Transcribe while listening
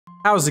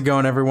How's it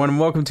going, everyone, and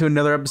welcome to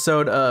another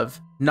episode of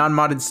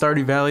non-modded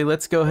Stardew Valley.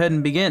 Let's go ahead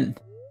and begin.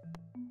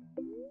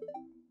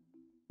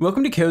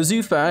 Welcome to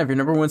Kozu 5, your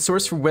 #1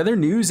 source for weather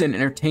news and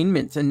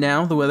entertainment, and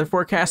now the weather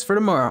forecast for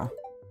tomorrow.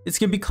 It's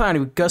gonna be cloudy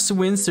with gusts of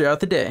winds throughout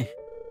the day.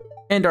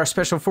 And our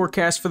special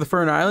forecast for the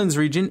Fern Islands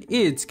region,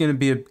 it's gonna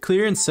be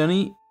clear and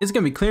sunny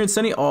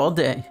all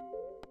day.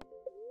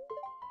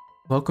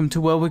 Welcome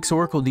to Welwick's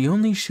Oracle, the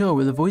only show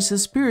where the voice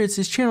of spirits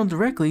is channeled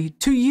directly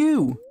to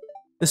you.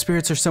 The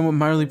spirits are somewhat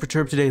mildly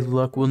perturbed today.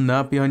 Luck will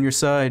not be on your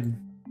side.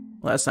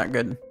 Well, that's not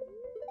good.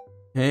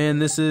 And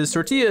this is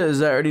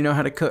tortillas. I already know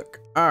how to cook.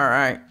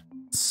 Alright,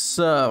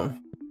 so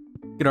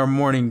get our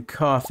morning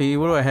coffee.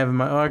 What do I have in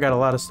my... Oh, I got a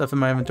lot of stuff in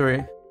my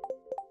inventory.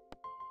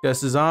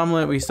 Gus's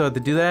omelet, we still have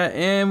to do that.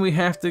 And we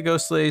have to go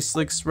slay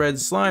Slick's red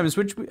slimes,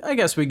 which I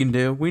guess we can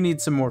do. We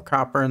need some more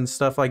copper and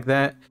stuff like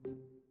that.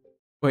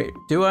 Wait,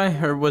 do I?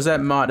 Or was that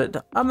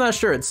modded? I'm not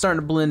sure. It's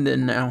starting to blend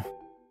in now.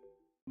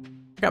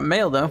 I got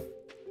mail, though.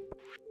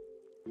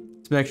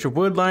 Some extra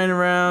wood lying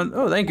around.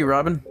 Oh, thank you,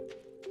 Robin.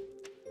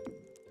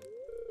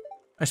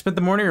 I spent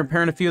the morning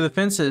repairing a few of the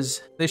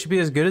fences. They should be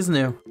as good as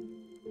new.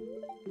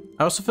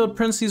 I also filled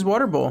Princey's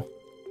water bowl.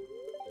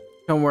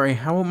 Don't worry,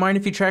 I won't mind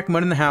if you track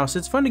mud in the house.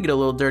 It's fun to get a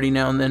little dirty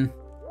now and then.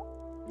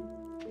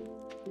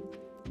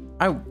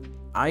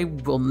 I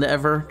will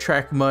never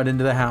track mud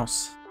into the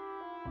house.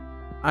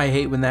 I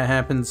hate when that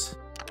happens.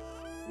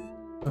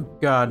 Oh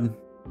God.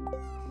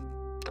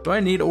 Do I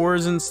need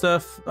ores and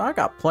stuff? I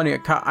got plenty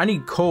of I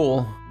need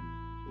coal.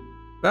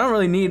 But I don't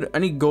really need... I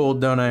need gold,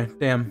 don't I?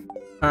 Damn.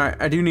 Alright,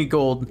 I do need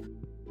gold.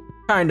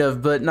 Kind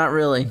of, but not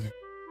really.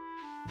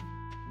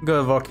 Go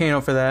to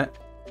Volcano for that.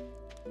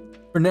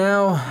 For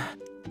now,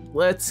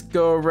 let's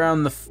go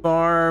around the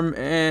farm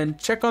and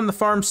check on the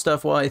farm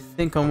stuff while I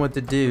think on what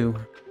to do.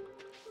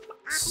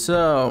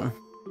 So...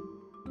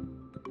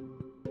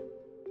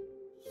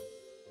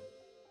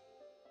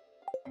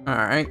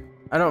 Alright.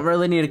 I don't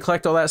really need to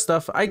collect all that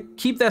stuff. I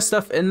keep that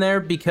stuff in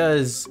there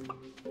because...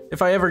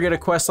 if I ever get a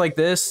quest like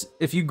this,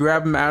 if you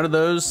grab them out of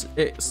those,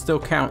 it still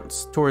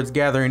counts towards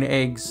gathering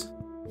eggs.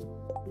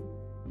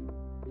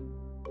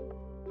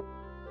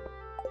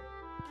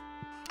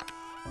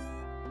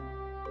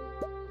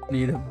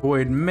 Need a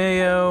void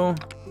mayo.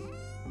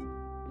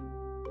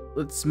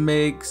 Let's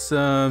make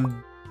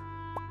some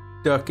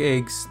duck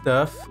egg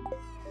stuff.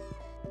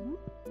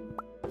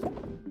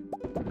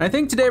 I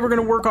think today we're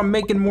gonna work on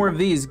making more of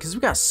these because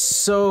we got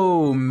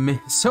so many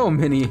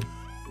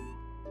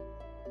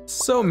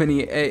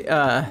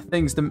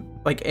things to,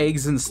 like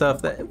eggs and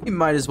stuff, that we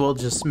might as well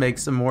just make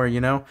some more,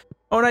 you know?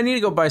 Oh, and I need to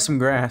go buy some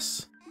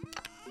grass.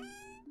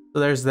 So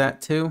there's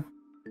that too.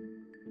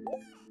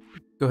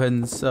 Go ahead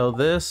and sell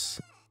this.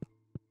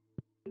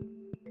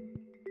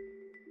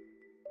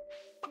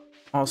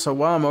 Also,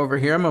 while I'm over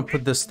here, I'm gonna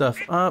put this stuff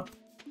up.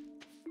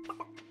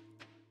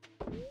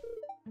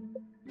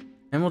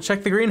 And we'll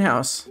check the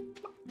greenhouse.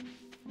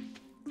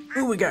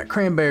 Ooh, we got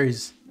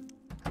cranberries.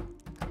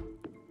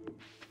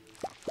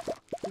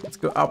 Let's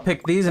go. I'll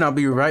pick these and I'll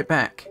be right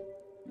back.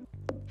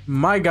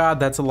 My God,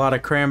 that's a lot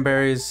of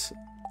cranberries.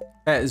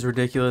 That is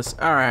ridiculous.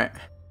 All right.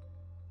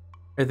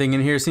 Everything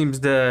in here seems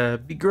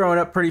to be growing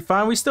up pretty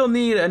fine. We still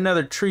need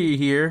another tree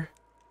here,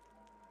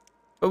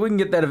 but we can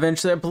get that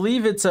eventually. I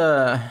believe it's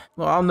well,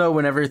 I'll know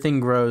when everything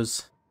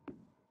grows.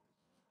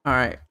 All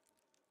right.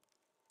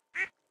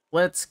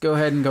 Let's go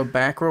ahead and go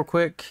back real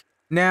quick.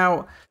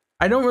 Now,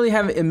 I don't really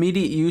have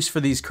immediate use for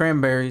these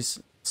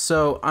cranberries,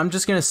 so I'm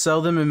just gonna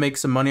sell them and make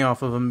some money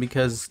off of them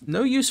because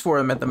no use for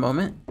them at the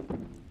moment.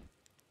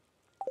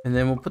 And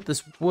then we'll put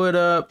this wood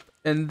up,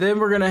 and then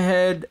we're gonna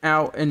head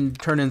out and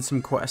turn in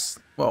some quests.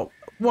 Well,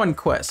 one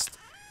quest,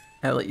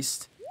 at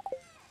least.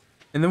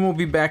 And then we'll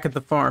be back at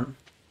the farm.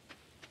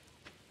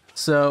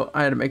 So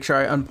I had to make sure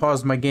I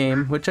unpaused my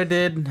game, which I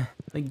did,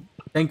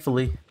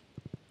 thankfully.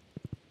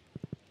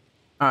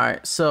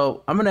 Alright,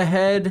 so I'm gonna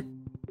head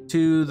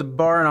to the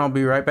bar and I'll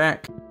be right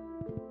back.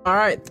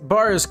 Alright, the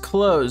bar is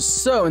closed,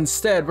 so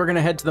instead we're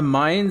gonna head to the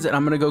mines and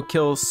I'm gonna go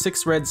kill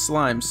 6 red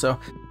slimes, so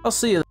I'll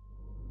see you.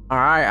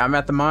 Alright, I'm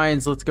at the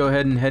mines, let's go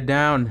ahead and head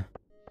down.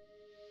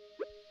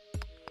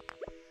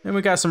 And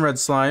we got some red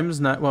slimes,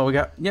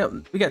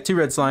 we got 2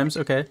 red slimes,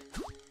 okay.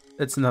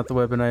 That's not the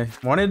weapon I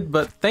wanted,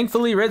 but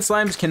thankfully red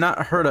slimes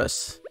cannot hurt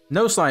us.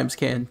 No slimes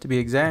can, to be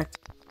exact.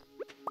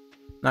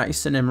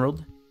 Nice, an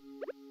emerald.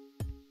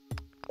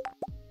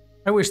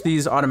 I wish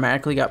these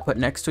automatically got put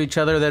next to each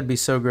other, that'd be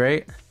so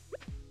great.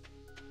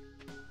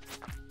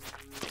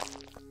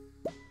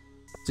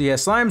 So yeah,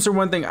 slimes are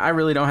one thing I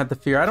really don't have to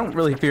fear. I don't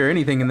really fear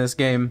anything in this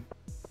game,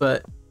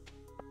 but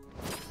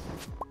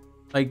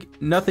like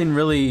nothing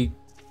really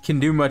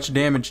can do much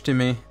damage to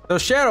me.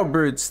 Those shadow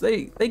brutes,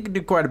 they can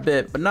do quite a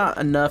bit, but not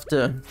enough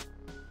to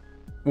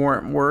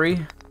warrant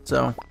worry.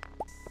 So,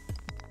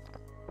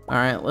 all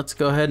right, let's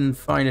go ahead and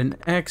find an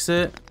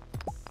exit.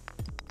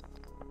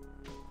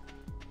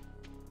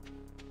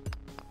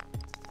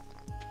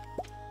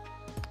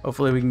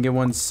 Hopefully we can get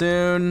one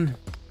soon.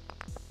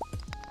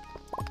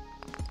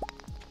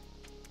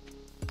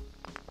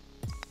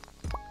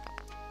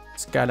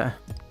 Just gotta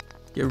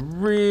Get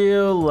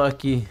real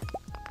lucky.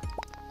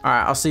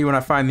 Alright, I'll see you when I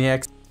find the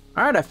exit.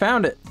 Alright, I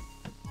found it.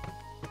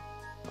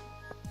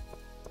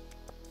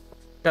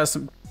 Got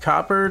some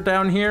copper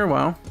down here.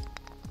 Well,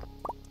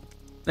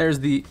 there's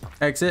the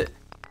exit.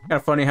 Kind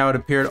of funny how it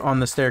appeared on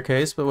the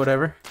staircase, but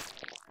whatever.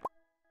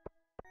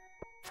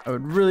 I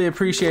would really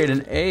appreciate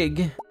an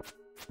egg.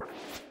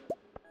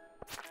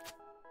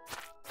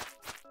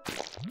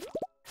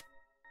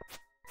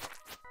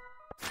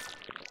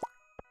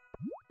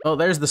 Oh,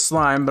 there's the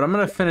slime, but I'm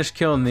gonna finish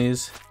killing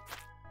these.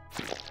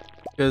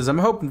 Because I'm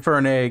hoping for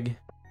an egg.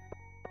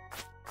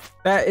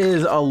 That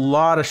is a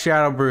lot of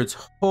shadow brutes.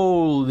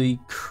 Holy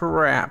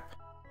crap.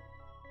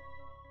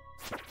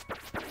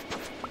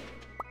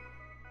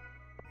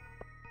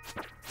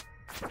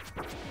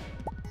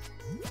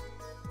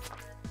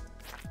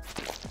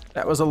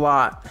 That was a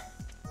lot.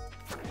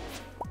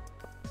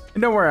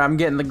 And don't worry, I'm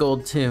getting the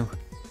gold too.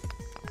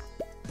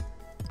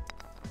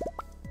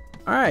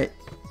 Alright.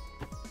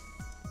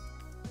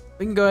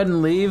 We can go ahead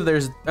and leave.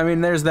 There's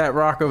that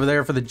rock over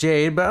there for the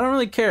jade, but I don't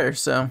really care,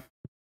 so.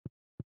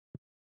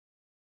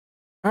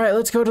 Alright,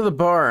 let's go to the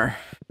bar.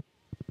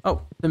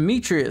 Oh,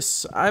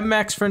 Demetrius. I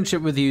max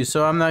friendship with you,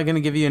 so I'm not gonna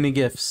give you any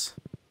gifts.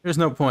 There's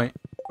no point.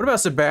 What about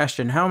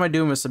Sebastian? How am I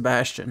doing with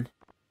Sebastian?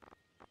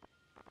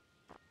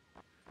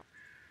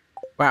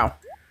 Wow.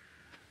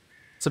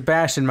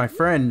 Sebastian, my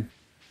friend.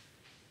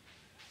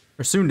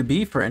 Or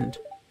soon-to-be friend.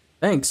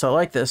 Thanks, I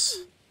like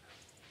this.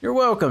 You're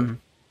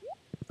welcome.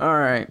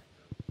 Alright.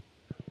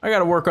 I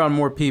gotta work on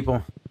more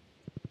people.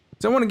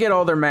 So I want to get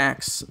all their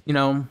max, you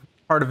know,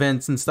 heart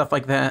events and stuff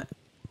like that.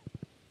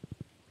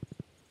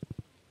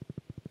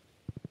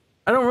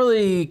 I don't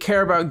really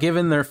care about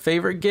giving their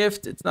favorite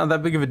gift. It's not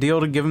that big of a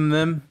deal to give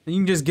them. You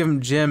can just give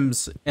them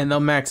gems and they'll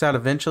max out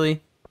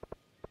eventually.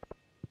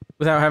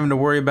 Without having to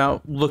worry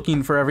about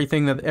looking for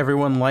everything that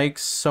everyone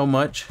likes so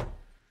much.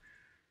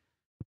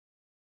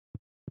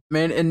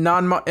 Man, in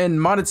modded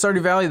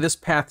Stardew Valley, this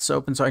path's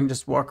open so I can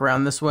just walk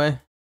around this way.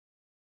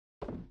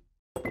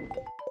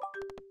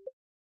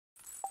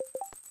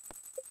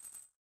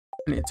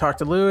 I need to talk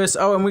to Lewis.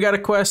 Oh, and we got a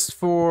quest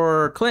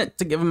for Clint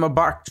to give him a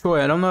bok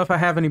choy. I don't know if I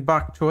have any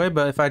bok choy,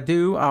 but if I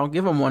do, I'll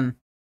give him one.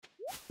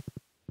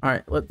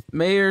 Alright,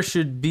 Mayor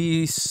should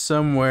be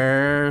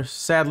somewhere.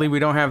 Sadly, we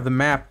don't have the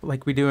map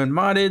like we do in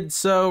modded,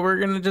 so we're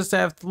gonna just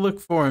have to look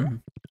for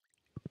him.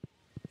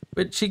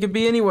 But he could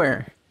be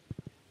anywhere.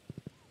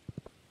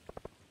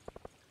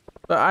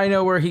 But I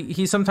know where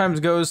he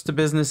sometimes goes to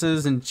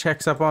businesses and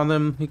checks up on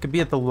them. He could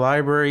be at the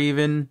library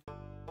even.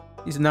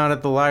 He's not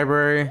at the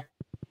library.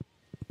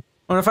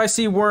 Well, if I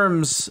see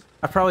worms,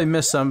 I probably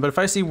missed some, but if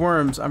I see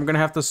worms, I'm gonna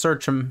have to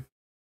search them.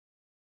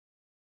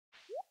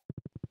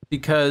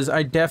 Because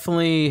I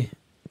definitely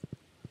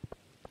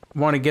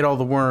want to get all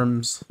the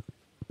worms.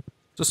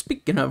 So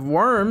speaking of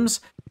worms,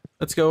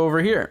 let's go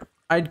over here.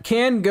 I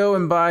can go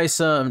and buy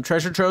some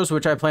treasure troves,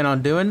 which I plan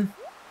on doing.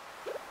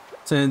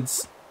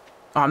 Since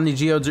Omni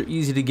geodes are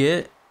easy to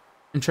get.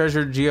 And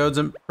treasure geodes,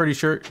 I'm pretty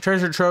sure.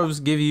 Treasure troves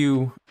give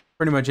you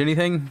pretty much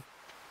anything.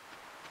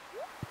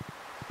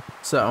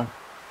 So.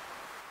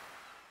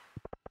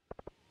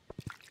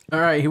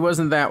 Alright, he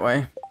wasn't that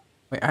way.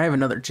 Wait, I have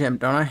another gem,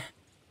 don't I?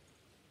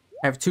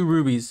 I have 2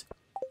 rubies.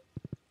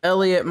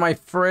 Elliot, my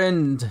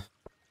friend.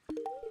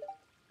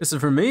 This is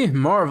for me?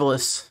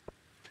 Marvelous.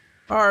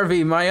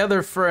 Harvey, my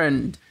other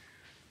friend.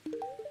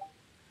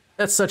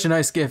 That's such a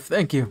nice gift,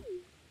 thank you.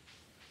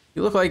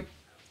 You look like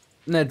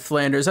Ned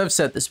Flanders. I've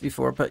said this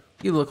before, but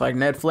you look like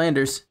Ned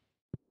Flanders.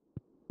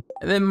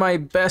 And then my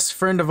best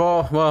friend of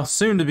all, well,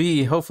 soon to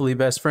be, hopefully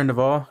best friend of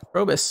all,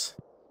 Probus.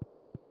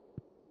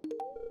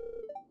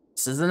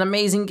 This is an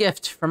amazing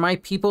gift. For my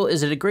people, it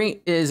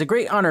is a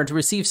great honor to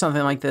receive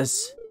something like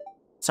this.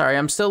 Sorry,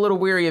 I'm still a little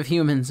weary of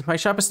humans. My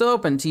shop is still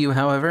open to you,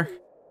 however.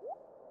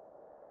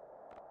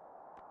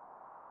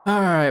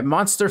 Alright,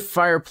 Monster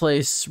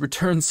Fireplace,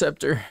 Return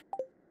Scepter.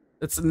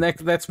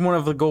 That's one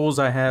of the goals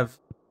I have.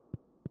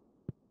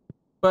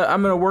 But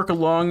I'm gonna work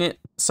along it.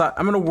 So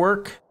I'm gonna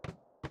work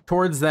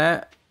towards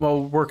that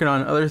while working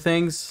on other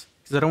things.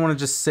 Because I don't want to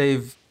just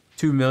save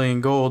 2 million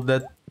gold.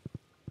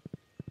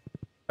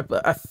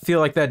 I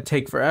feel like that'd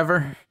take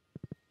forever.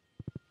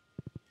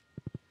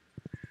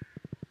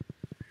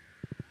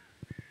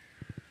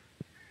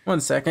 One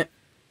second.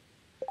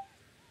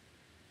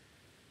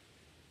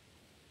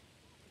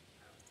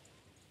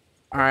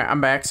 Alright, I'm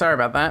back. Sorry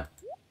about that.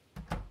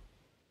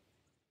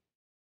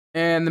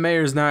 And the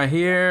mayor's not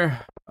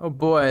here. Oh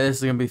boy, this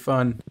is gonna be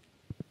fun.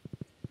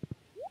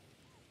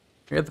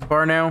 You're at the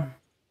bar now?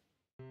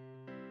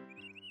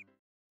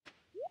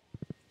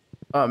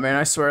 Oh man,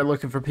 I swear,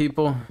 looking for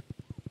people.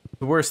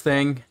 The worst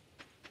thing.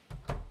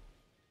 And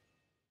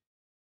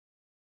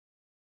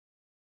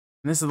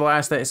this is the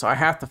last day, so I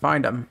have to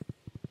find him.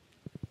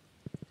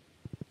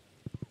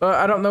 But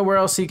I don't know where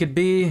else he could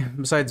be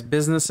besides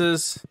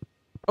businesses.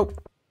 Oh.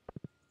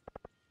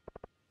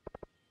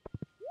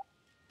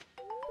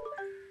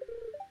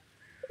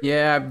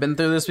 Yeah, I've been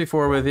through this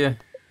before with you.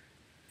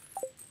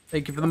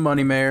 Thank you for the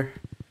money, Mayor.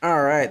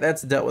 Alright,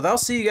 that's dealt with. I'll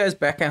see you guys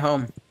back at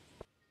home.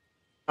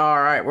 All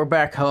right, we're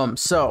back home.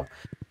 So,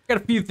 got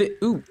a few things.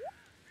 Ooh.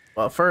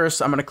 Well, first,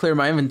 I'm gonna clear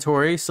my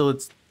inventory. So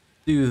let's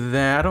do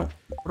that. What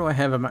do I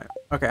have in my?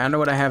 Okay, I know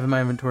what I have in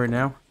my inventory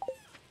now.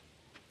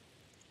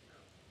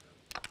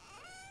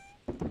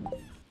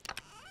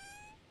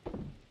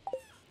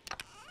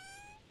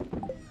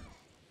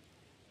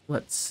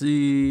 Let's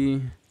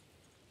see.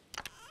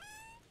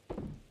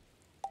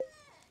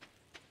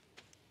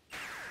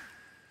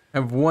 I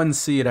have one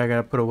seed I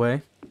gotta put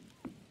away.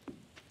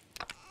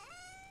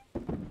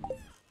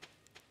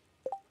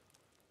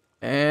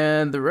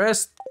 And the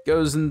rest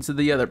goes into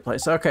the other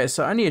place. Okay,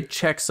 so I need to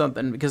check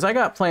something because I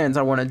got plans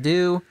I want to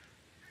do.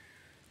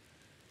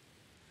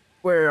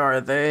 Where are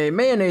they?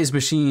 Mayonnaise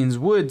machines,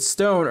 wood,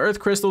 stone, earth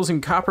crystals,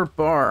 and copper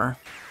bar.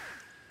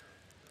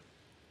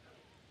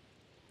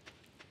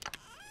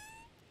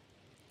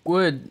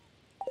 Wood.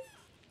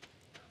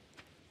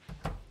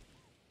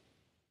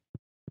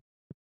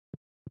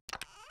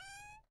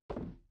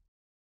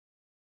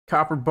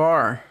 Copper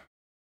bar.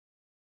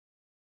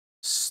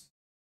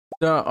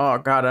 Oh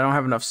god, I don't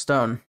have enough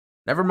stone.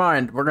 Never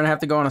mind, we're gonna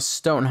have to go on a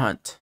stone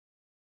hunt.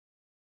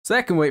 So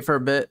that can wait for a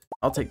bit.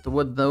 I'll take the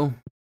wood though.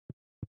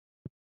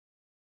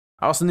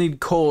 I also need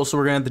coal, so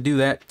we're gonna have to do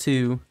that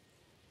too.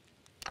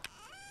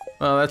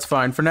 Well, that's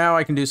fine. For now,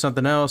 I can do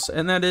something else,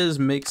 and that is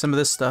make some of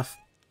this stuff.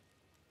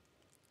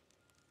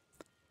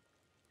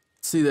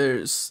 Let's see,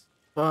 there's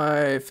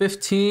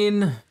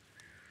 15.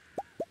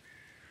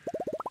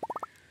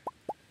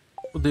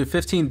 We'll do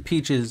 15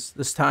 peaches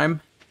this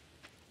time.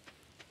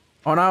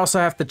 Oh, and I also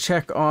have to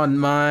check on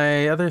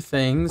my other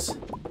things.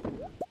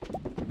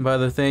 By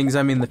other things,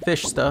 I mean the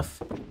fish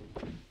stuff.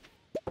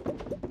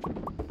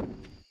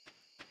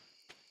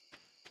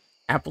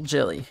 Apple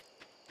jelly.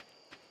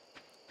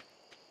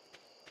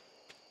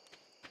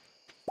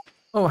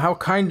 Oh, how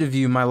kind of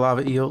you, my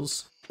lava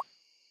eels.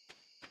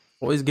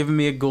 Always giving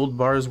me a gold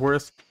bar's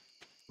worth.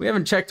 We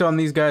haven't checked on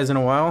these guys in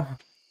a while.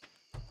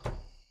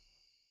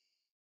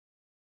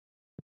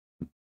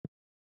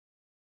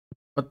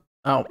 What?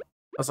 Oh,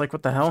 I was like,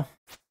 what the hell?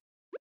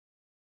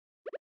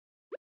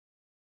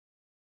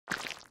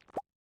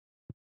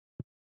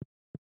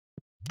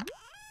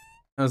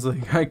 I was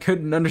like, I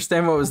couldn't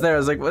understand what was there. I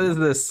was like, what is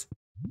this?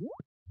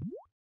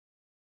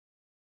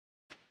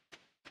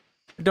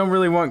 I don't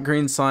really want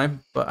green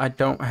slime, but I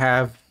don't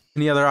have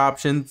any other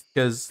options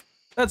because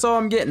that's all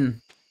I'm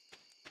getting.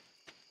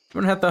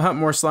 I'm gonna have to hunt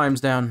more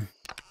slimes down.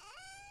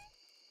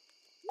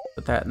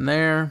 Put that in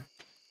there.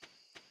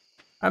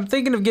 I'm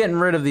thinking of getting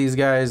rid of these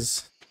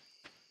guys.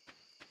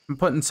 I'm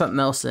putting something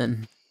else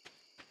in.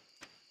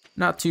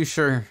 Not too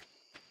sure.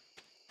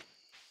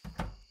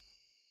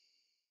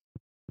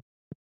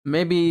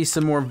 Maybe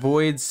some more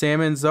void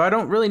salmons, though I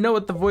don't really know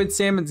what the void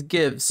salmons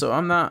give, so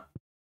I'm not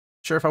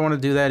sure if I want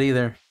to do that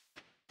either.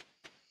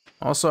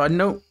 Also, I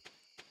don't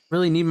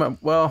really need my,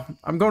 well,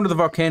 I'm going to the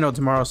volcano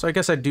tomorrow, so I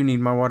guess I do need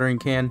my watering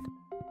can.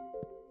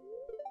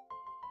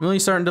 I'm really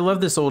starting to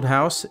love this old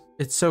house.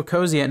 It's so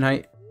cozy at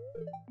night.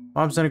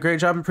 Mom's done a great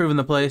job improving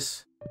the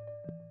place.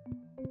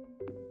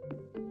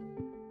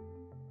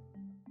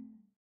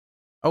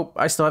 Oh,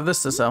 I still have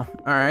this to sell.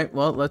 Alright,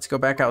 well, let's go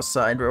back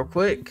outside real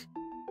quick.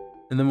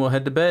 And then we'll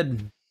head to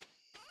bed.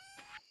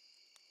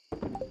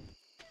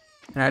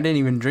 And I didn't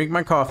even drink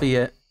my coffee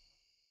yet.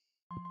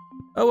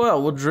 Oh well,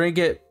 we'll drink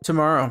it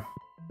tomorrow.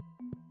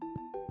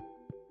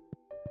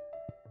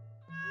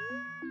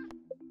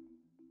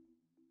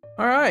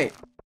 Alright.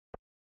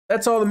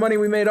 That's all the money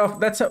we made off.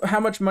 That's how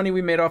much money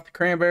we made off the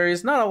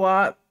cranberries. Not a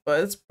lot,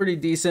 but it's pretty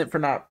decent for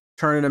not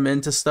turning them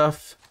into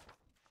stuff.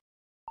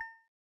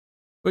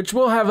 Which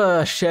we'll have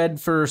a shed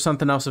for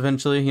something else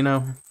eventually, you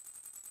know.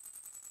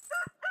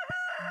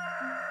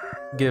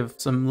 Give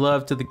some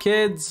love to the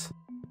kids.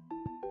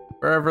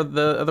 Wherever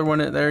the other one,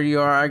 there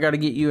you are. I gotta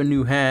get you a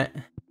new hat.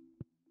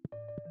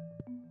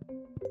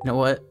 You know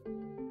what?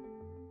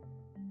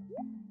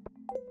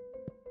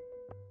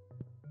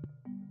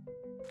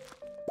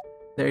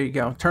 There you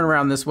go. Turn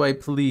around this way,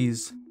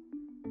 please.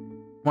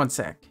 One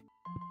sec.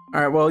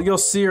 Alright, well, you'll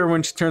see her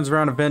when she turns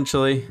around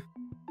eventually.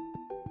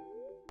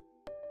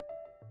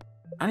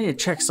 I need to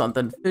check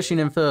something. Fishing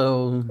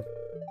info.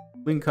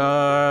 Link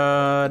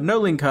cut. No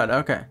link cut.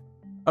 Okay.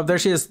 Oh, there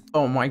she is.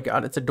 Oh my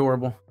god, it's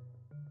adorable.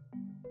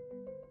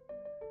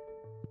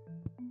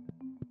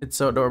 It's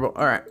so adorable.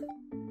 Alright.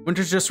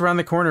 Winter's just around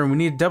the corner. We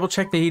need to double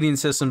check the heating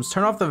systems,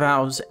 turn off the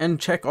valves, and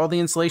check all the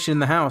insulation in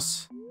the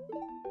house.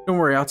 Don't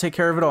worry, I'll take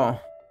care of it all.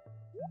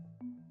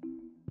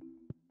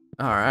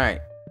 Alright.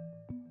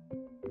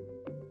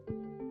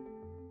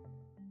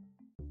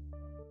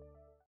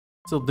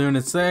 Still doing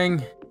its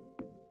thing.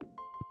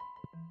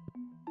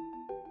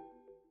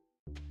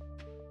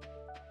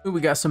 Ooh,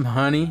 we got some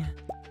honey.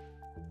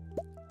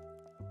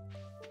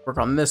 Work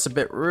on this a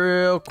bit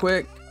real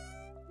quick.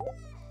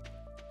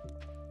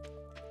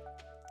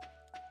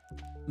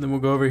 And then we'll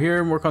go over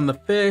here and work on the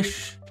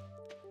fish.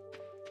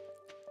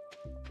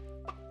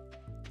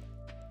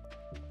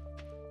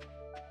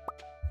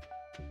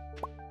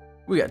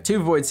 We got 2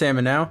 void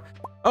salmon now.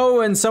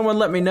 Oh, and someone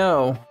let me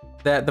know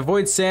that the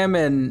void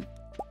salmon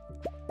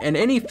And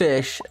any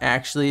fish,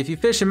 actually, if you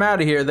fish them out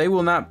of here, they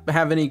will not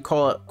have any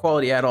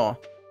quality at all.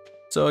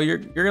 So you're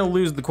gonna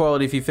lose the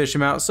quality if you fish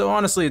them out. So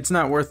honestly, it's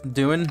not worth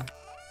doing.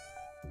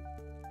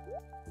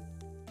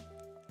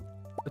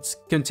 Let's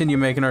continue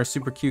making our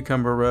super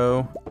cucumber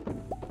roe.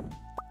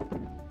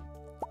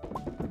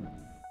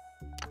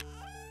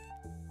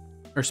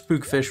 Or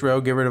spookfish roe,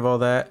 get rid of all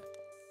that.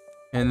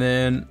 And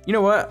then, you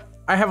know what?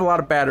 I have a lot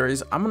of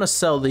batteries. I'm gonna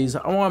sell these.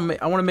 I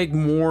wanna make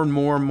more and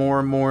more and more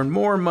and more and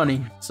more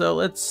money. So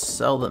let's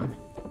sell them.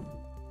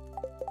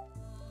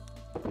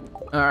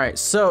 All right,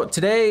 so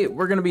today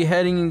we're gonna be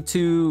heading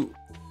to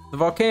the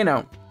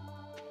volcano.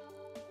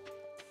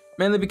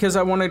 Mainly because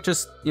I wanna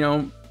just, you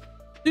know,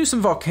 do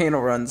some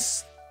volcano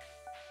runs.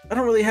 I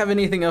don't really have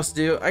anything else to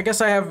do. I guess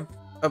I have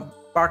a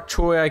bok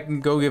choy I can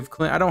go give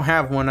Clint. I don't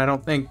have one, I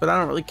don't think, but I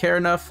don't really care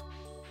enough.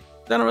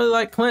 I don't really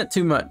like Clint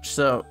too much,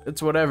 so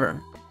it's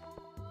whatever.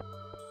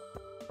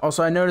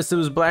 Also, I noticed it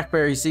was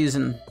blackberry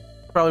season.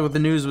 Probably what the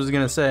news was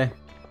gonna say.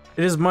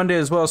 It is Monday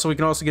as well, so we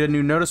can also get a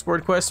new notice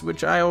board quest,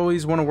 which I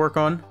always want to work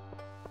on.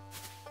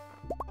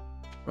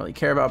 Don't really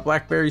care about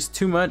blackberries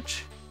too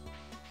much.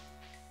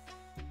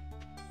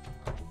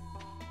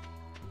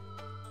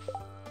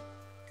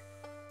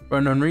 For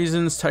unknown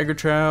reasons, tiger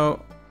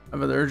trout. I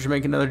have the urge to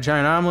make another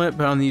giant omelet,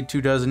 but I'll need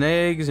 24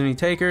 eggs. Any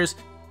takers?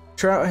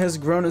 Trout has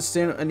grown a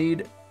stand. I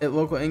need a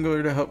local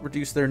angler to help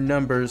reduce their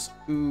numbers.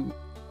 Ooh.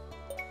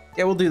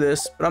 Yeah, we'll do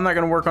this, but I'm not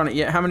gonna work on it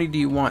yet. How many do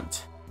you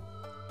want?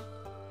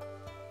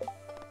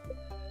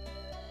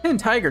 10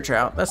 tiger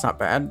trout. That's not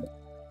bad.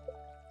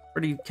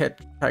 Where do you catch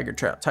tiger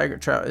trout? Tiger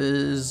trout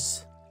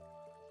is...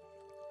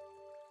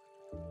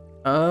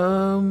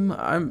 I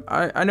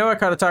know I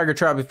caught a tiger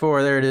trout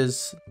before. There it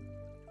is.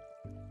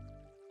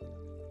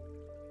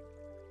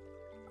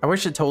 I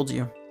wish it told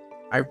you.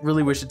 I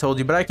really wish it told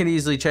you, but I can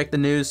easily check the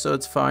news, so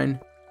it's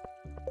fine.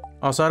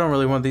 Also, I don't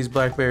really want these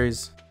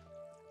blackberries.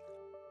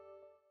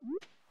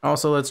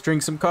 Also, let's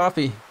drink some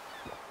coffee.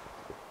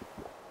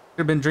 Should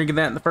have been drinking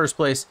that in the first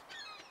place.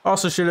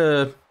 Also, should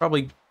have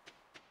probably,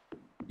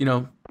 you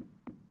know,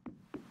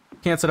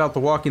 canceled out the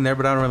walking there,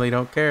 but I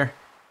don't care.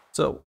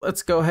 So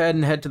let's go ahead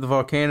and head to the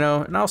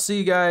volcano, and I'll see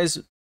you guys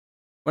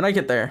when I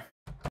get there.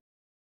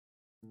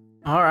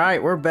 All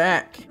right, we're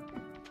back.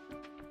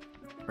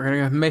 We're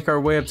gonna make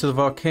our way up to the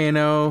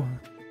volcano.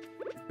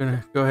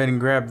 Gonna go ahead and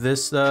grab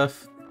this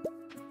stuff.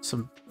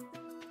 Some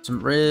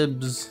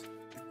ribs.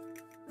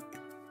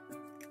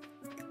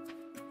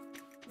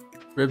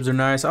 Ribs are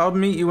nice. I'll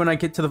meet you when I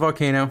get to the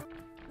volcano.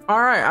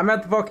 All right, I'm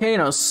at the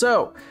volcano.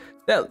 So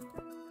the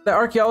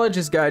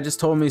archaeologist guy just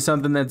told me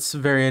something that's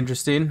very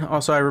interesting.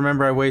 Also, I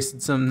remember I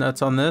wasted some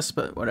nuts on this,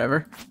 but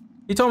whatever.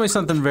 He told me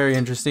something very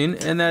interesting,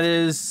 and that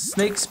is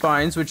snake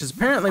spines, which is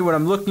apparently what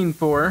I'm looking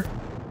for.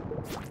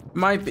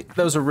 Might be,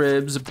 those are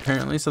ribs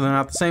apparently, so they're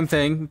not the same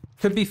thing.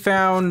 Could be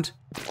found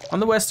on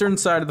the western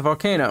side of the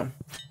volcano.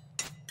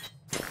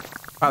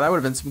 Wow, that would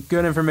have been some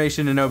good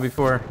information to know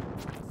before.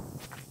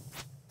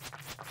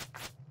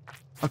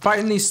 I'm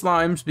fighting these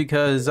slimes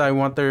because I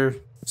want their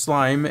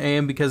slime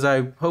and because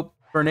I hope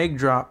for an egg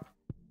drop.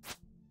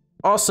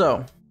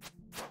 Also,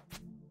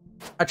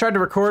 I tried to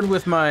record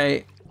with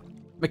my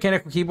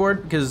mechanical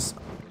keyboard because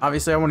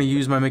obviously I want to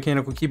use my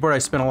mechanical keyboard. I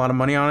spent a lot of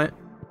money on it.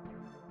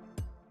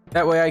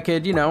 That way I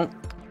could, you know,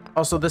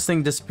 also this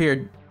thing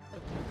disappeared.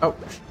 Oh,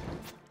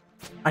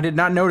 I did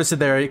not notice it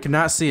there. I could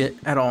not see it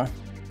at all.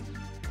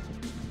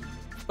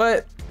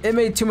 But it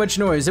made too much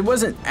noise. It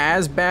wasn't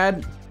as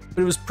bad,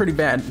 but it was pretty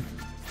bad.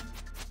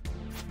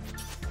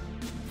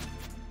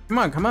 Come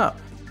on, come up.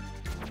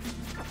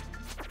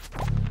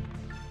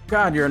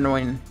 God, you're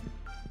annoying.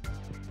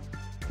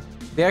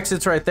 The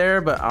exit's right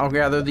there, but I'll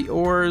gather the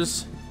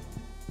ores.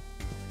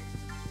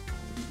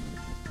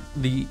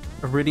 The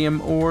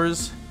iridium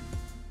ores.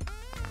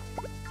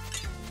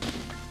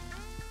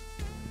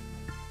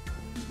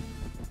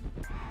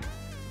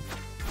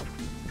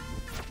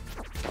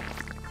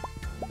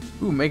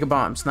 Ooh, mega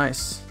bombs,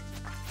 nice.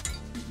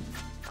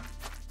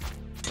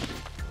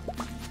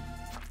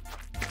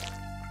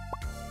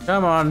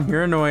 Come on,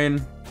 you're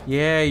annoying.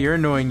 Yeah, you're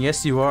annoying.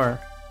 Yes, you are.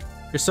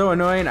 You're so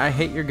annoying, I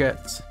hate your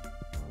guts.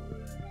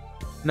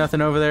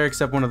 Nothing over there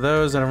except one of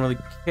those. I don't really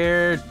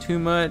care too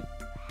much.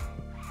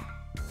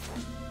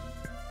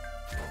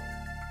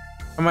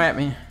 Come at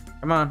me.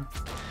 Come on.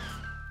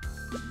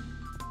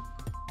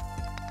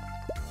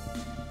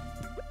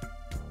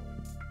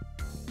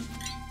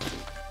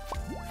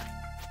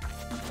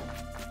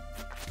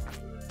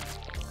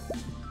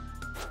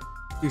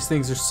 These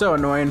things are so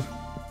annoying.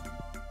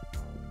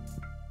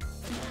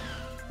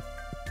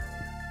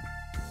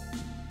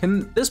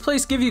 Can this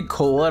place give you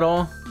coal at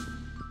all?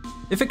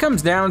 If it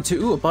comes down to,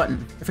 ooh, a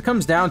button. If it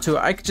comes down to it,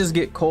 I could just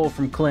get coal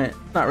from Clint.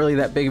 Not really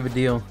that big of a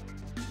deal.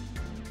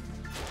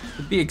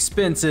 It'd be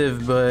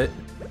expensive, but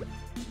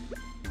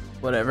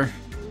whatever.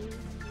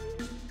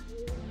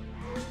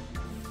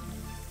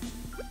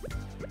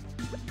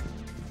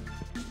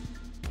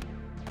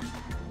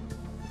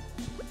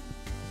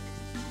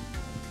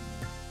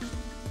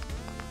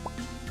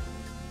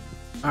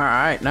 All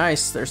right,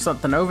 nice. There's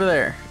something over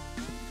there.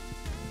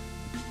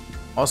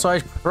 Also, I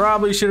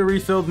probably should have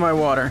refilled my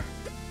water.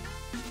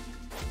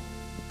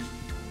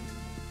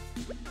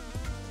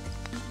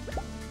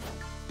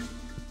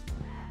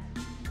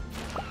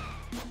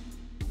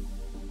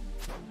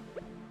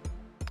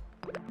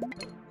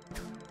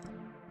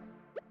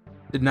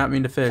 Did not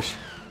mean to fish.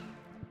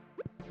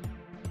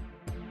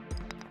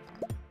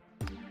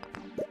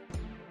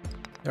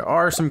 There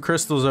are some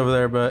crystals over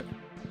there, but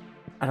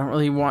I don't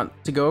really want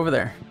to go over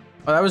there.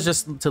 Oh, that was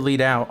just to lead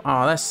out.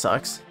 Oh, that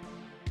sucks.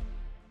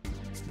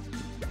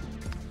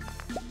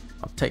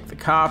 I'll take the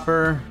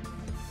copper.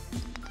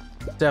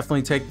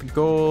 Definitely take the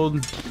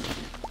gold.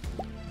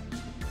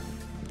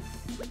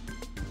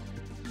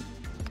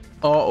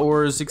 All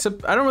ores,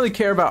 except I don't really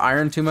care about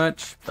iron too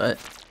much, but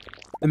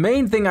the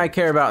main thing I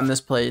care about in this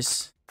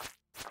place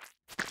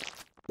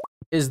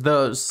is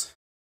those.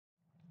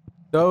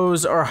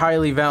 Those are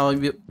highly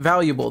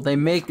valuable. They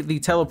make the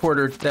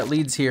teleporter that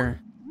leads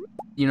here.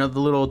 You know, the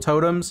little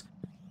totems.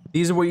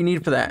 These are what you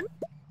need for that.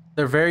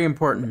 They're very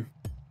important.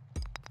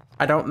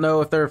 I don't know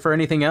if they're for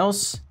anything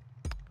else.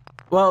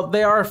 Well,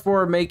 they are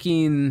for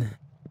making...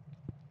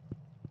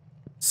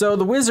 So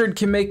the wizard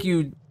can make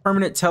you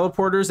permanent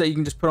teleporters that you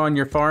can just put on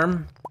your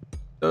farm.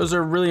 Those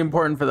are really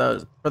important for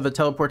those, for the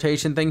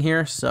teleportation thing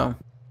here, so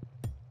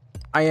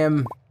I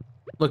am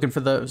looking for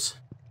those.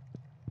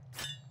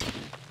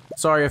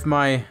 Sorry if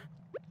my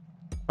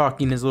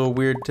talking is a little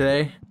weird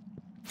today.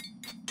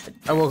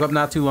 I woke up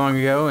not too long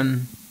ago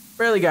and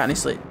barely got any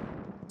sleep,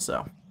 so.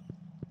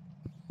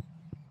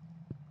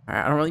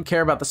 Alright, I don't really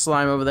care about the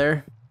slime over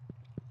there.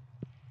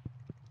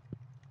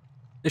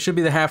 This should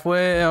be the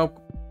halfway, oh,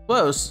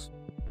 close.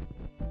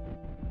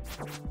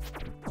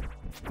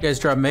 You guys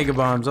drop mega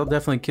bombs, I'll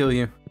definitely kill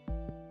you.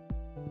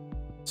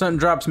 Something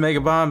drops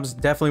mega bombs,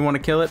 definitely want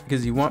to kill it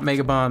because you want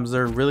mega bombs.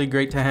 They're really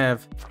great to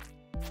have.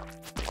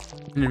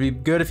 And it'd be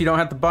good if you don't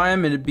have to buy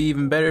them, and it'd be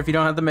even better if you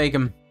don't have to make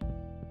them.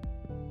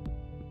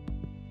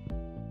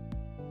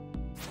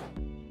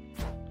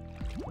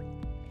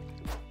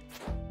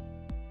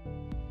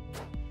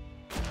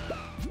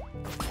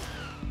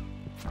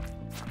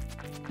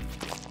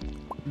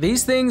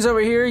 These things over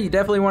here, you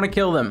definitely want to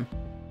kill them.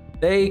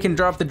 They can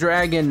drop the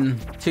dragon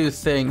tooth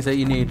things that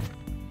you need.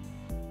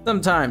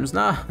 Sometimes,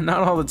 not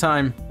all the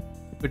time,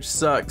 which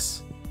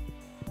sucks.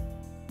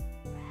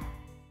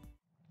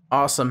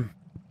 Awesome.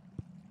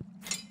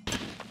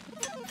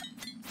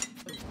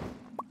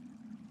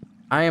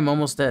 I am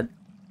almost dead.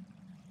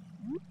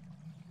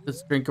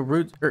 Let's drink a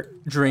root,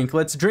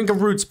 let's drink a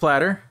roots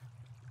platter.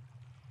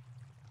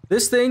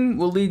 This thing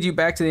will lead you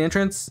back to the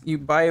entrance. You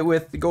buy it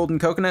with the golden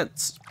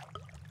coconuts,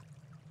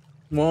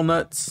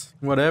 walnuts,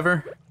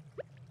 whatever.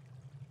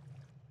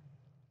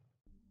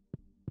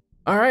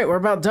 All right, we're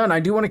about done. I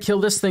do want to kill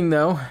this thing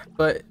though,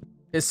 but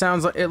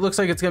it looks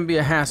like it's gonna be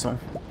a hassle.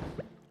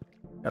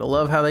 Gotta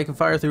love how they can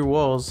fire through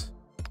walls.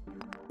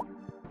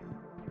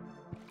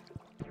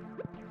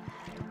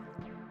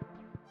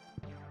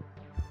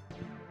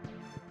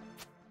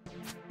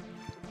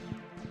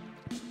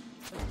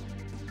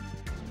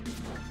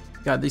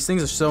 God, these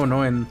things are so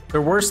annoying.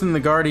 They're worse than the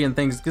guardian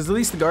things, because at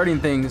least the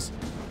guardian things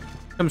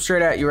come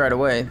straight at you right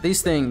away.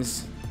 These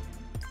things,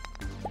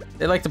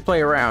 they like to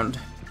play around.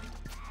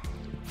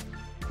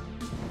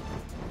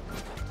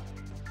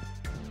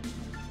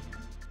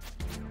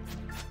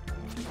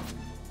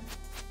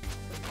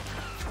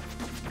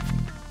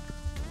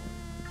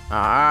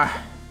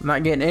 Ah, I'm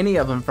not getting any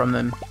of them from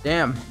them.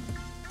 Damn.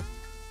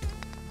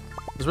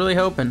 I was really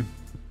hoping.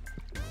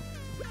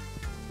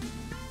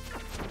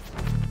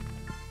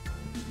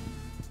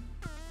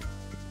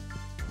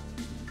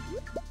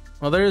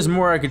 Well, there is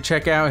more I could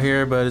check out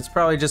here, but it's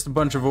probably just a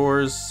bunch of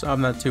ores, so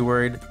I'm not too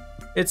worried.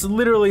 It's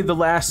literally the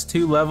last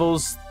 2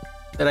 levels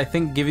that I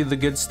think give you the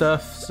good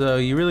stuff, so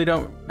you really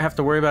don't have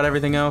to worry about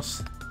everything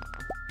else.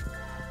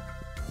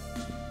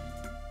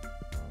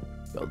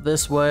 Go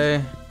this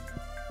way.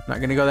 Not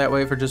gonna go that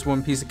way for just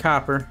 1 piece of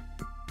copper.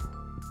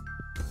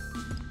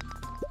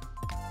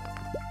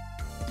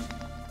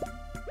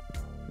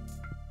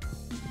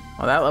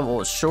 Oh, that level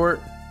was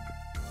short.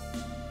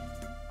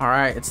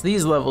 Alright, it's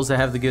these levels that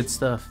have the good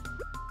stuff.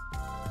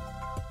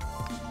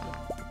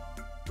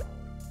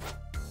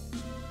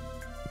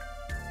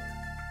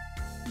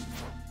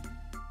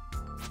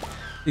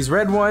 These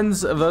red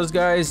ones of those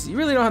guys, you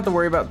really don't have to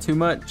worry about too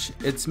much.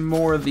 It's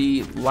more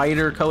the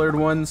lighter colored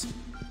ones.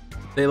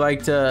 They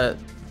like to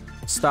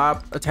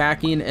stop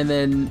attacking and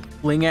then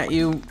fling at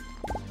you.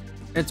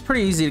 It's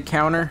pretty easy to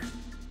counter.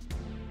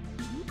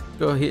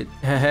 Go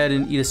ahead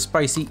and eat a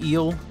spicy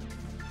eel.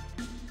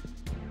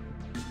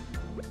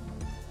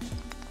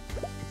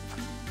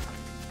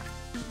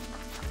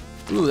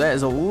 Ooh, that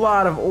is a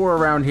lot of ore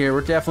around here.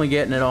 We're definitely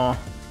getting it all.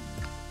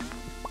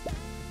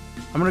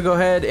 I'm gonna go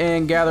ahead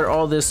and gather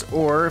all this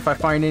ore. If I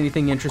find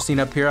anything interesting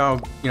up here,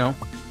 I'll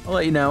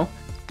let you know.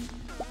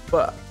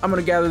 But I'm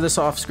gonna gather this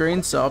off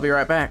screen, so I'll be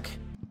right back.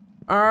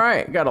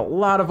 Alright, got a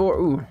lot of ore.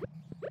 Ooh,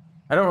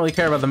 I don't really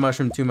care about the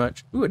mushroom too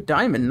much. Ooh, a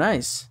diamond,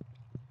 nice.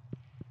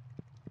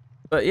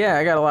 But yeah,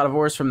 I got a lot of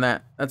ores from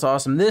that. That's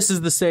awesome. This is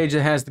the stage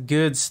that has the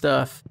good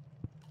stuff.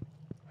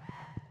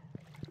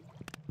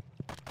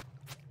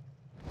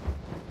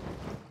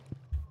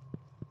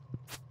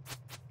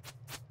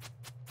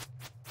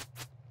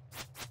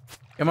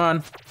 Come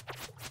on.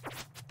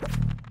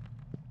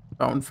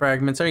 Bone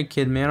fragments. Are you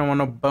kidding me? I don't want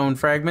no bone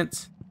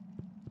fragments.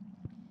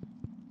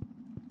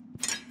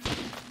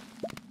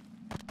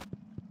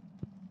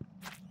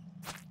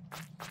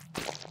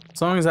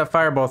 As long as that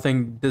fireball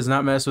thing does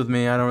not mess with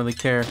me, I don't really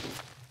care.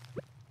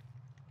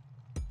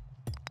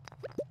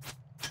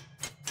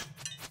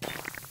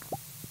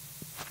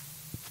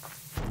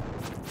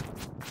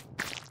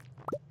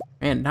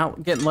 Man,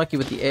 not getting lucky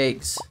with the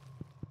eggs.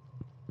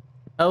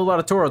 A lot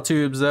of Toro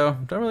tubes, though.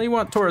 Don't really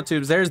want Toro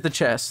tubes. There's the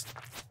chest.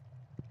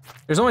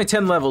 There's only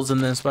 10 levels in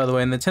this, by the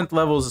way, and the 10th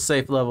level is a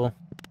safe level.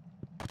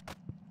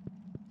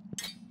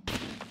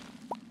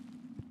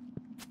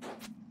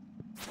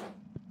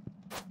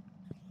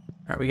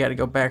 Alright, we gotta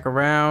go back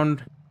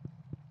around.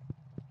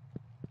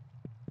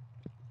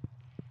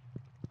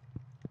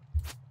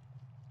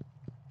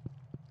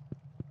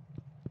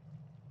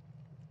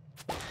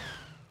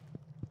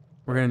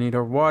 We're gonna need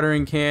our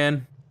watering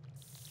can.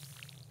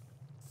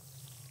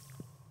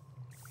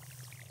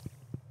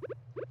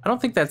 I don't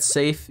think that's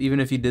safe, even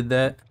if you did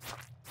that.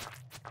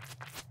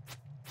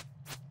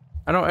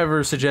 I don't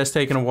ever suggest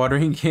taking a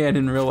watering can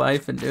in real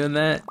life and doing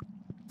that.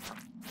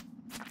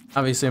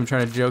 Obviously, I'm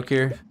trying to joke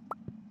here.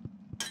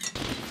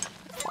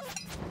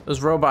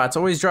 Those robots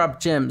always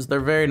drop gems. They're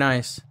very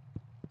nice.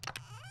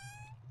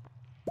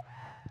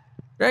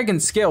 Dragon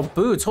scale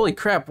boots. Holy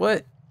crap,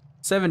 what?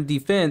 7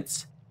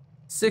 defense.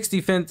 6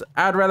 defense.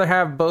 I'd rather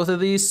have both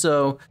of these,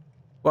 so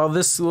while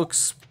this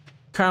looks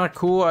kind of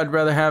cool, I'd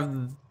rather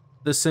have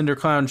the Cinder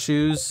Clown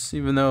shoes,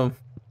 even though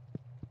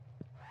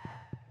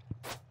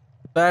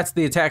that's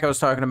the attack I was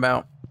talking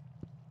about.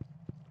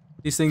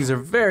 These things are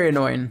very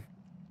annoying.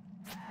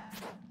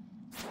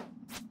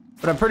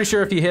 But I'm pretty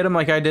sure if you hit them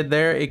like I did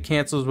there, it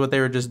cancels what they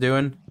were just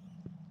doing.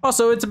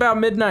 Also, it's about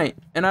midnight,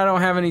 and I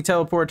don't have any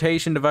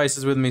teleportation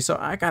devices with me, so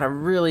I gotta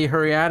really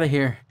hurry out of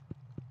here.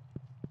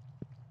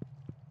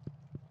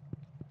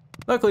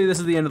 Luckily, this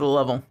is the end of the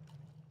level.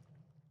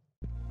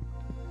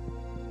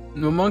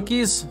 No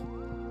monkeys?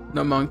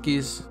 No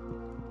monkeys.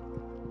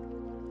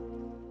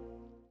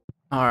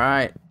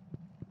 Alright.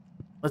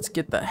 Let's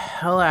get the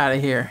hell out of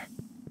here.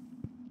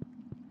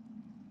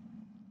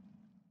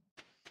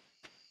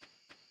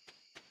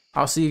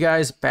 I'll see you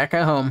guys back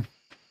at home.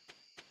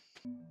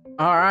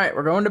 Alright,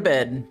 we're going to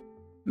bed.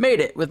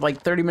 Made it with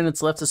like 30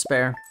 minutes left to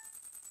spare.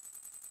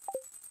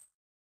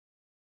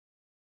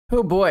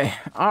 Oh boy.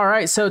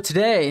 Alright, so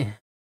today,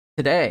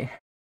 we're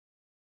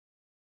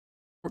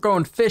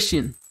going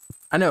fishing.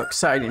 I know,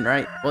 exciting,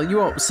 right? Well, you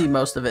won't see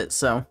most of it,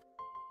 so.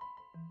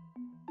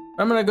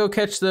 I'm gonna go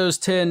catch those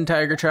 10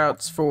 tiger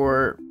trouts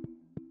for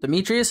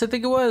Demetrius, I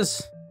think it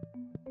was.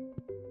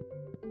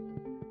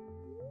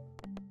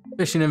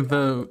 Fishing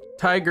info.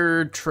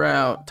 Tiger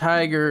trout.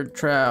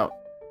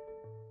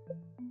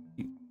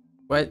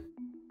 What?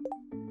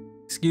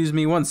 Excuse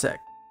me, one sec.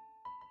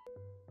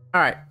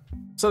 Alright,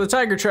 so the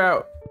tiger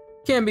trout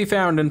can be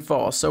found in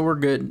fall, so we're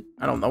good.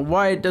 I don't know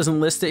why it doesn't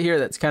list it here.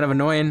 That's kind of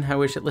annoying. I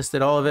wish it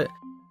listed all of it.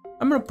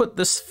 I'm gonna put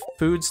this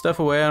food stuff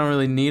away. I don't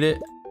really need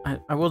it.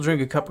 I will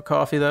drink a cup of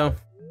coffee though.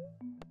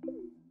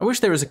 I wish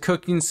there was a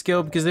cooking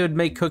skill because it would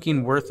make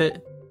cooking worth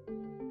it.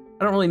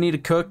 I don't really need to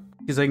cook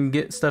because I can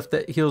get stuff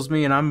that heals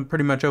me and I'm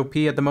pretty much OP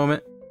at the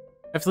moment.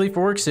 I have to leave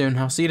for work soon.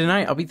 I'll see you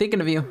tonight. I'll be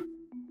thinking of you.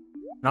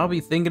 And I'll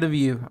be thinking of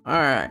you.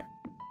 Alright.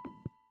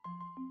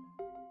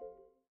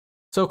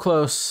 So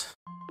close.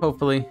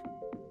 Hopefully.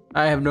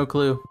 I have no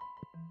clue.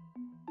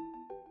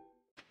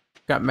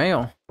 Got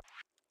mail.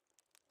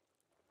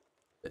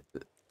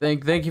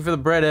 Thank you for the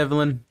bread,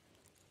 Evelyn.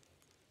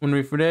 1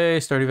 week per day,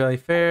 Stardew Valley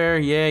Fair.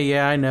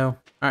 Yeah, I know.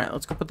 Alright,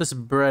 let's go put this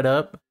bread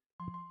up.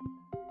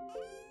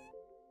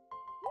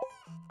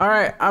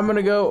 Alright, I'm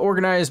gonna go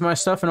organize my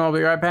stuff and I'll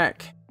be right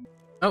back.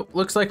 Oh,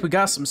 looks like we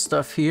got some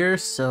stuff here,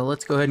 so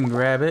let's go ahead and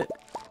grab it.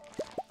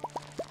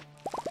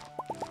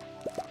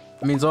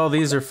 That means all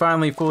these are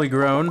finally fully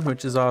grown,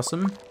 which is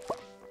awesome.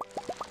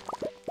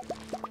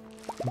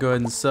 Go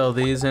ahead and sell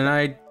these, and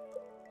I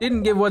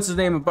didn't give what's his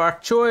name a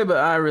bok choy, but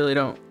I really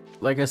don't.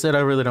 Like I said, I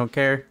really don't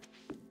care.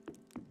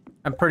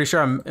 I'm pretty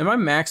sure am I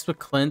maxed with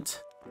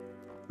Clint?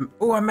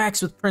 Oh, I'm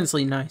maxed with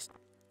Princely, nice.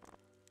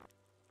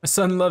 My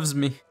son loves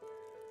me.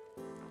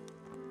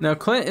 Now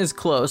Clint is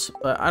close,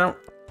 but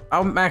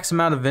I'll max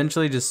him out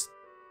eventually, just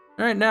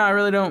right now I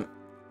really don't,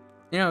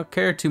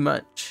 care too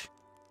much.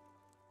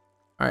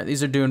 Alright,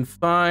 these are doing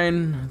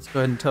fine. Let's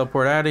go ahead and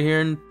teleport out of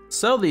here and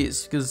sell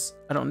these, because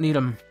I don't need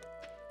them.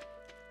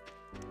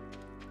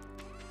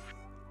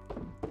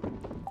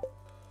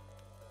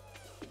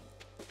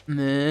 And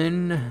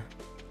then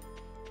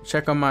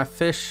check on my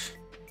fish.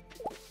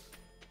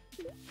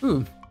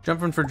 Ooh,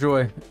 jumping for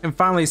joy. And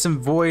finally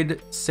some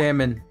void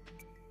salmon.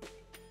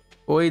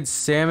 Void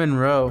salmon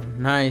roe.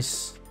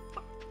 Nice.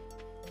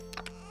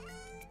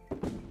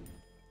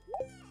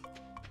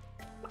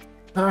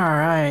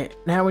 Alright,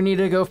 now we need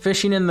to go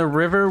fishing in the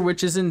river,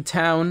 which is in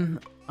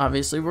town.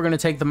 Obviously, we're gonna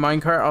take the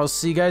minecart. I'll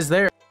see you guys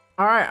there.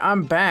 Alright,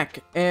 I'm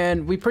back.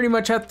 And we pretty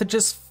much have to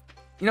just,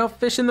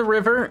 fish in the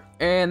river.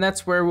 And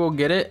that's where we'll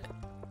get it.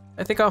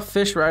 I think I'll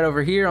fish right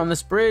over here on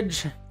this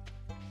bridge.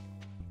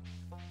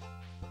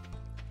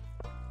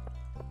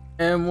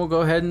 And we'll go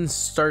ahead and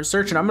start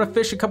searching. I'm gonna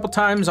fish a couple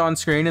times on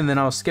screen and then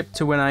I'll skip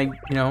to when I,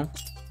 you know,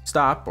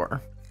 stop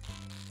or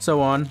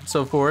so on,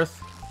 so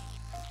forth.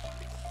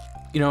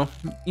 You know,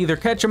 either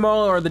catch them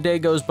all or the day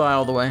goes by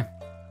all the way.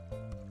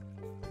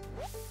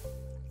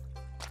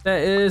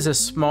 That is a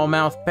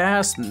smallmouth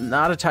bass,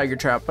 not a tiger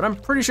trout, but I'm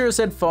pretty sure it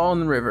said fall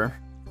in the river.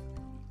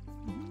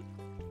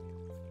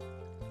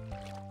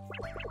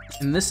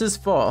 And this is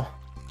fall.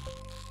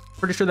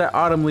 Pretty sure that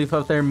autumn leaf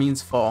up there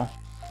means fall.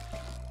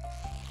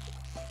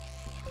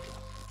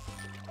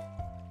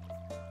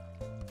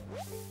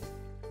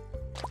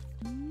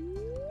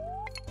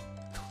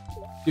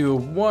 Do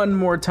one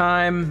more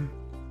time.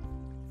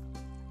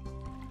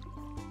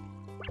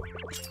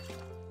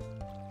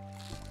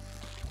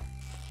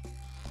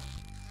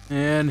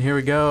 And here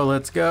we go.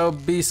 Let's go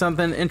be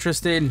something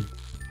interesting.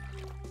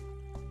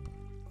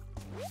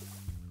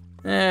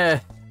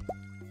 Alright,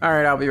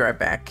 I'll be right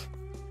back.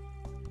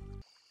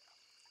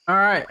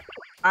 Alright,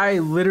 I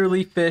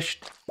literally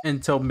fished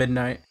until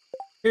midnight.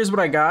 Here's what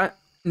I got.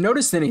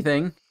 Notice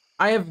anything?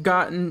 I have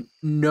gotten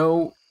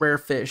no rare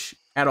fish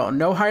at all.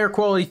 No higher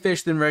quality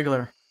fish than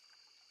regular.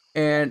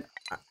 And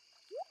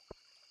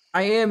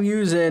I am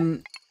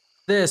using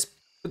this,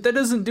 but that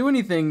doesn't do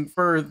anything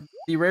for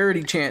the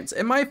rarity chance.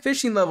 And my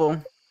fishing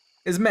level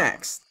is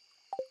maxed.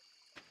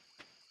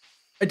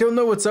 I don't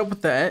know what's up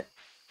with that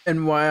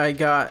and why I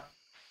got,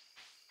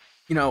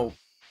 you know,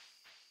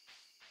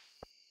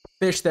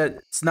 fish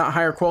that's not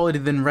higher quality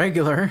than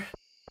regular.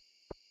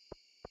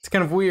 It's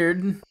kind of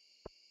weird.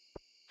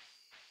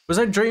 Was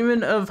I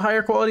dreaming of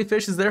higher quality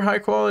fish? Is there high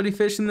quality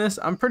fish in this?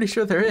 I'm pretty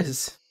sure there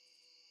is.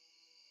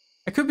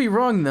 I could be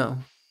wrong though.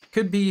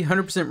 Could be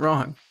 100%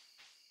 wrong,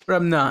 but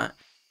I'm not.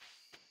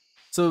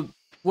 So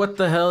what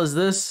the hell is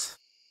this?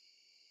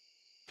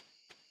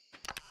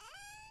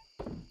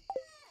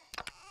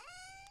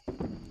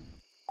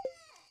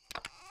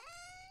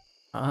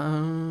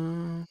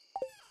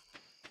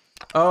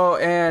 Oh,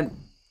 and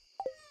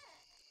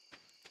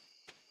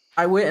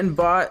I went and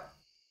bought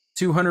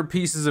 200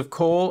 pieces of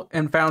coal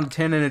and found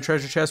 10 in a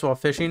treasure chest while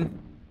fishing.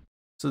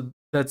 So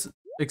that's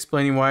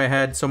explaining why I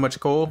had so much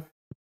coal.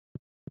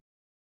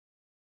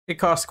 It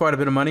cost quite a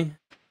bit of money.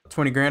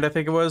 20 grand, I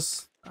think it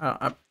was.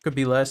 Could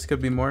be less,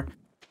 could be more.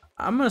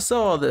 I'm gonna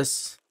sell all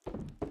this.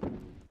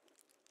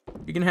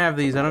 You can have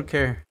these, I don't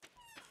care.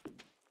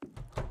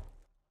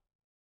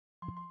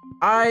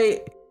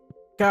 I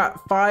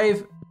got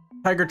 5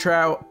 tiger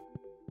trout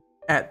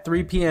at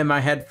 3 p.m. I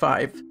had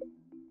 5.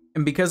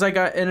 And because I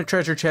got in a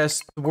treasure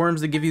chest, the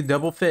worms that give you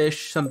double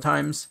fish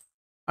sometimes,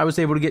 I was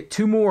able to get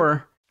 2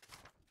 more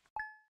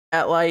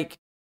at like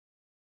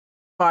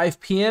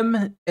 5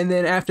 p.m. And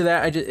then after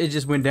that, it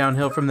just went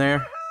downhill from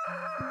there.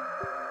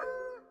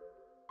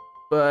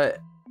 But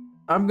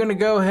I'm gonna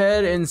go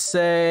ahead and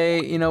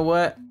say, you know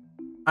what?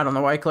 I don't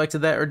know why I collected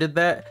that or did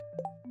that.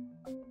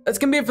 That's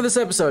gonna be it for this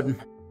episode.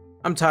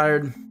 I'm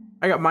tired.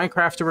 I got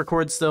Minecraft to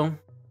record still.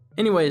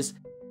 Anyways,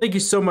 thank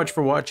you so much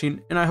for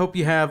watching, and I hope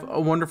you have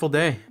a wonderful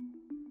day.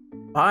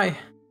 Bye.